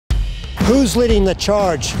Who's leading the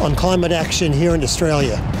charge on climate action here in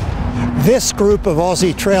Australia? This group of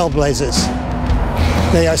Aussie trailblazers.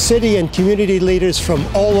 They are city and community leaders from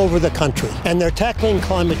all over the country, and they're tackling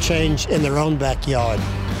climate change in their own backyard.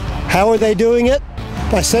 How are they doing it?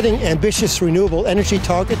 By setting ambitious renewable energy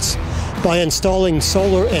targets, by installing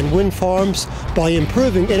solar and wind farms, by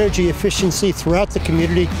improving energy efficiency throughout the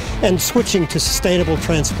community, and switching to sustainable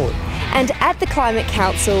transport. And at the Climate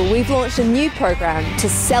Council, we've launched a new program to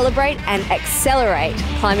celebrate and accelerate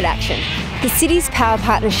climate action. The Cities Power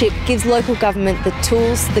Partnership gives local government the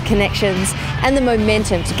tools, the connections, and the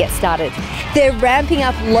momentum to get started. They're ramping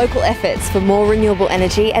up local efforts for more renewable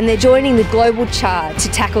energy, and they're joining the global charge to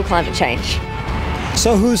tackle climate change.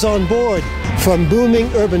 So who's on board? From booming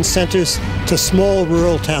urban centres to small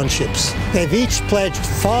rural townships. They've each pledged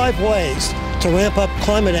 5 ways to ramp up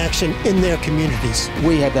climate action in their communities.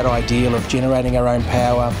 We have that ideal of generating our own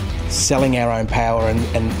power, selling our own power and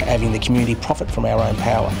having the community profit from our own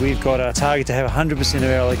power. We've got a target to have 100% of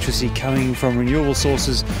our electricity coming from renewable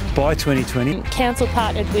sources by 2020. Council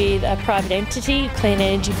partnered with a private entity, Clean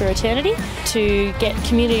Energy for Eternity, to get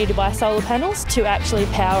community to buy solar panels to actually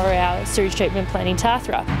power our sewage treatment plant in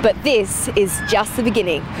Tathra. But this is just the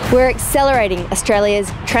beginning. We're accelerating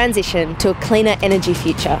Australia's transition to a cleaner energy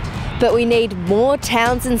future, but we need more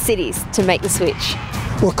towns and cities to make the switch.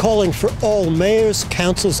 We're calling for all mayors,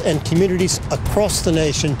 councils and communities across the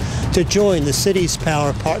nation to join the Cities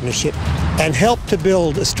Power Partnership and help to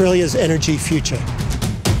build Australia's energy future.